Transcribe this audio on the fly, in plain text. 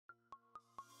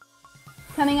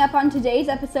Coming up on today's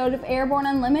episode of Airborne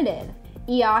Unlimited,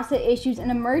 EASA issues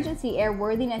an emergency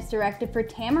airworthiness directive for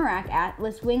Tamarack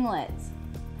ATLAS winglets.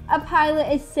 A pilot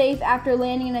is safe after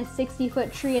landing in a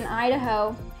 60-foot tree in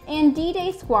Idaho, and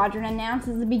D-Day Squadron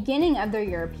announces the beginning of their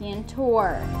European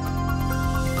tour.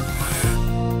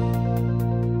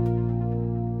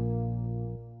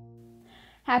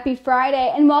 Happy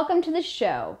Friday and welcome to the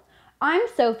show. I'm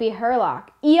Sophie Herlock.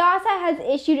 EASA has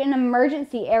issued an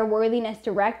emergency airworthiness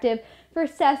directive for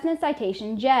Cessna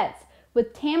Citation jets,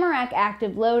 with Tamarack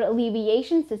Active Load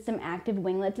Alleviation System active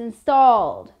winglets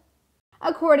installed.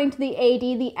 According to the AD,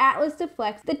 the Atlas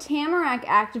deflects the Tamarack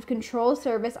Active Control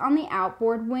Service on the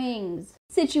outboard wings.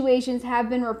 Situations have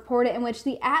been reported in which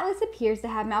the Atlas appears to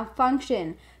have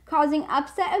malfunctioned, causing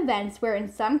upset events where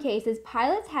in some cases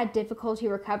pilots had difficulty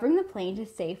recovering the plane to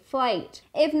safe flight.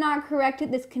 If not corrected,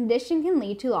 this condition can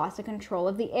lead to loss of control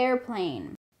of the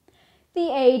airplane. The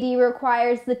AD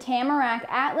requires the Tamarack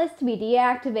Atlas to be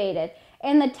deactivated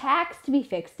and the TACS to be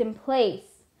fixed in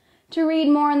place. To read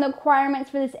more on the requirements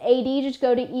for this AD, just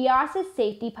go to EASA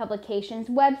Safety Publications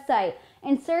website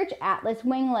and search Atlas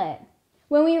Winglet.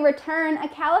 When we return, a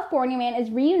California man is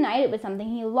reunited with something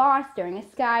he lost during a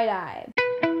skydive.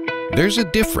 There's a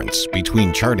difference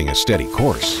between charting a steady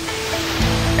course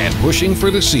and pushing for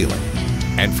the ceiling.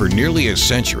 And for nearly a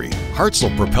century,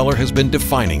 Hartzell Propeller has been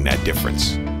defining that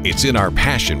difference. It's in our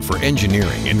passion for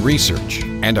engineering and research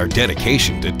and our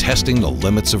dedication to testing the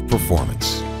limits of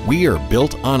performance. We are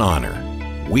built on honor.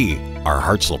 We are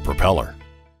Hartzell Propeller.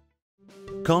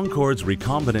 Concorde's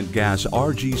recombinant gas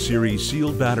RG series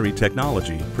sealed battery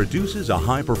technology produces a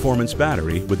high-performance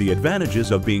battery with the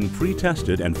advantages of being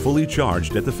pre-tested and fully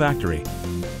charged at the factory.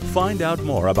 Find out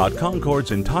more about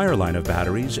Concorde's entire line of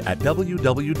batteries at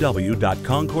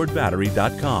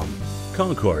www.concordebattery.com.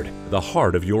 Concorde, the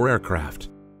heart of your aircraft.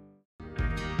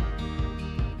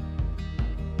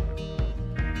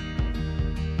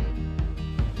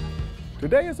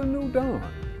 Today is a new dawn.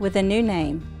 With a new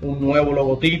name. Un nuevo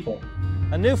logotipo.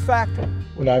 A new factor.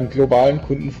 Und einem globalen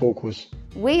Kundenfokus.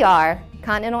 We are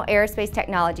Continental Aerospace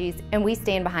Technologies, and we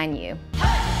stand behind you.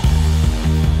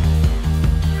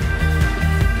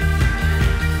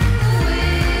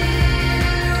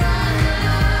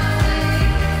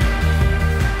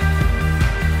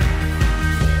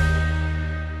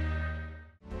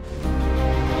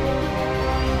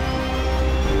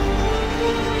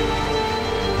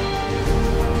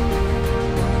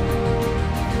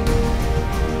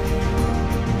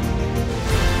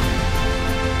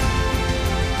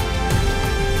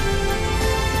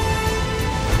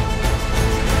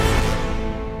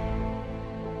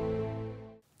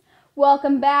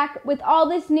 Welcome back. With all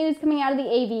this news coming out of the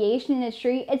aviation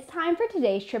industry, it's time for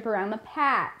today's trip around the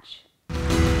patch.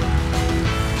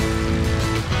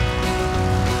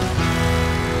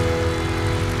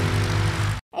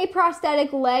 A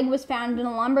prosthetic leg was found in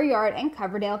a lumber yard in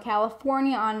Coverdale,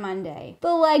 California on Monday.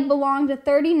 The leg belonged to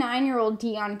 39-year-old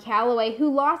Dion Calloway,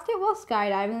 who lost it while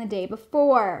skydiving the day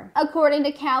before. According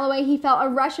to Calloway, he felt a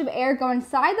rush of air go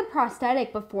inside the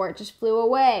prosthetic before it just flew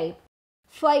away.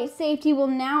 Flight Safety will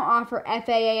now offer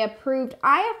FAA-approved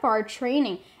IFR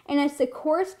training in a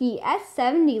Sikorsky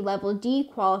S70 Level D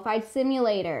qualified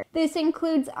simulator. This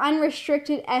includes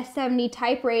unrestricted S70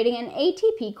 type rating and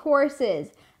ATP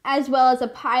courses, as well as a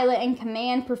pilot and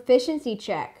command proficiency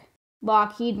check.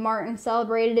 Lockheed Martin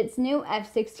celebrated its new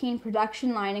F-16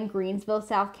 production line in Greensville,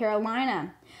 South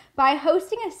Carolina, by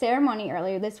hosting a ceremony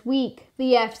earlier this week.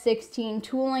 The F-16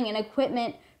 tooling and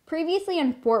equipment, previously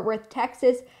in Fort Worth,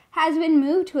 Texas, has been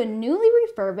moved to a newly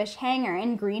refurbished hangar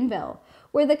in Greenville,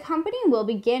 where the company will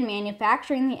begin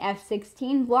manufacturing the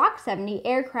F-16 Block 70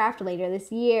 aircraft later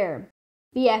this year.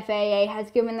 The FAA has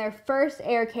given their first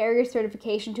air carrier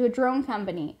certification to a drone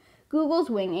company, Google's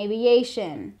Wing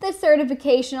Aviation. The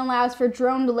certification allows for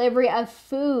drone delivery of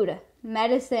food,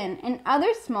 medicine, and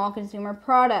other small consumer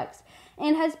products,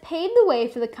 and has paved the way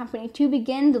for the company to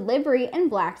begin delivery in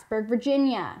Blacksburg,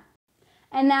 Virginia.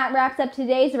 And that wraps up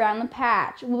today's Around the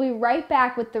Patch. We'll be right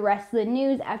back with the rest of the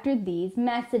news after these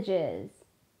messages.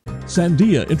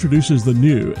 Sandia introduces the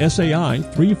new SAI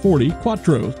 340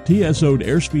 Quattro TSO'd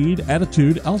airspeed,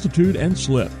 attitude, altitude, and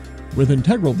slip. With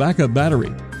integral backup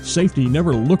battery, safety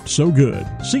never looked so good.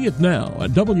 See it now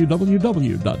at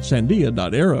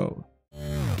www.sandia.aero.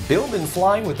 Build and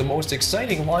fly with the most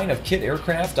exciting line of kit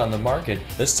aircraft on the market,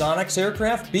 the Sonex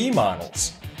Aircraft B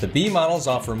models. The B models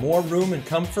offer more room and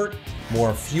comfort,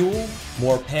 more fuel,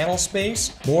 more panel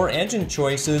space, more engine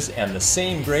choices, and the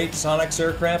same great Sonex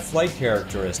aircraft flight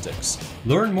characteristics.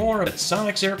 Learn more at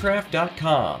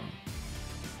sonexaircraft.com.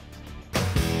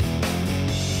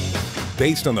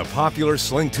 based on the popular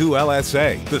Sling 2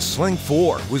 LSA. The Sling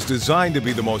 4 was designed to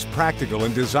be the most practical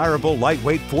and desirable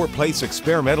lightweight four-place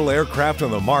experimental aircraft on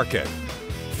the market.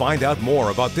 Find out more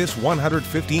about this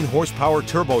 115 horsepower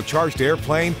turbocharged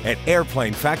airplane at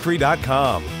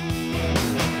airplanefactory.com.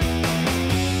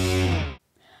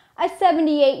 A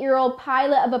 78-year-old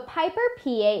pilot of a Piper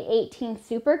PA-18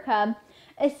 Super Cub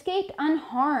escaped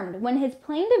unharmed when his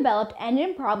plane developed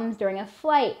engine problems during a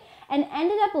flight and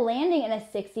ended up landing in a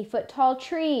 60-foot tall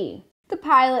tree. The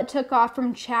pilot took off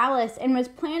from Challis and was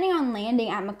planning on landing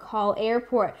at McCall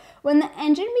Airport when the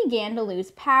engine began to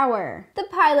lose power. The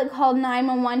pilot called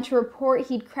 911 to report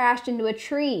he'd crashed into a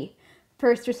tree.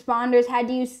 First responders had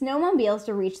to use snowmobiles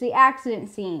to reach the accident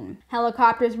scene.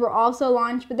 Helicopters were also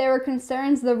launched, but there were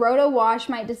concerns the roto-wash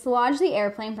might dislodge the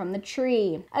airplane from the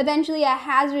tree. Eventually, a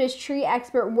hazardous tree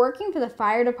expert working for the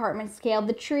fire department scaled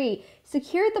the tree,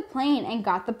 secured the plane, and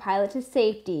got the pilot to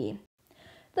safety.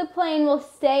 The plane will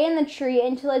stay in the tree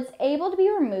until it's able to be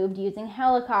removed using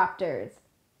helicopters.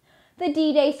 The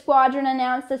D-Day Squadron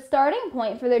announced the starting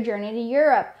point for their journey to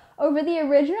Europe over the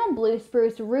original Blue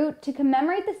Spruce route to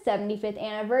commemorate the 75th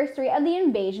anniversary of the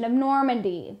Invasion of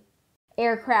Normandy.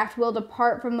 Aircraft will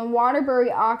depart from the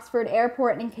Waterbury-Oxford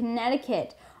Airport in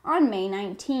Connecticut on May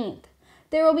 19th.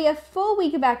 There will be a full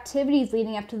week of activities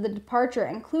leading up to the departure,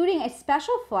 including a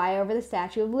special flyover the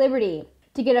Statue of Liberty.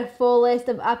 To get a full list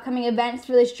of upcoming events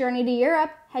for this journey to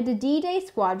Europe, head to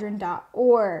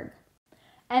ddaysquadron.org.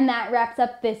 And that wraps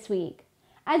up this week.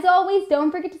 As always, don't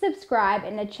forget to subscribe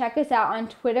and to check us out on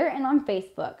Twitter and on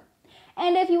Facebook.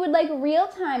 And if you would like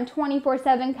real-time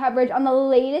 24/7 coverage on the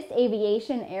latest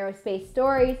aviation and aerospace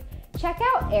stories, check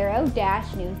out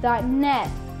aero-news.net.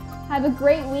 Have a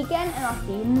great weekend, and I'll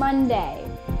see you Monday.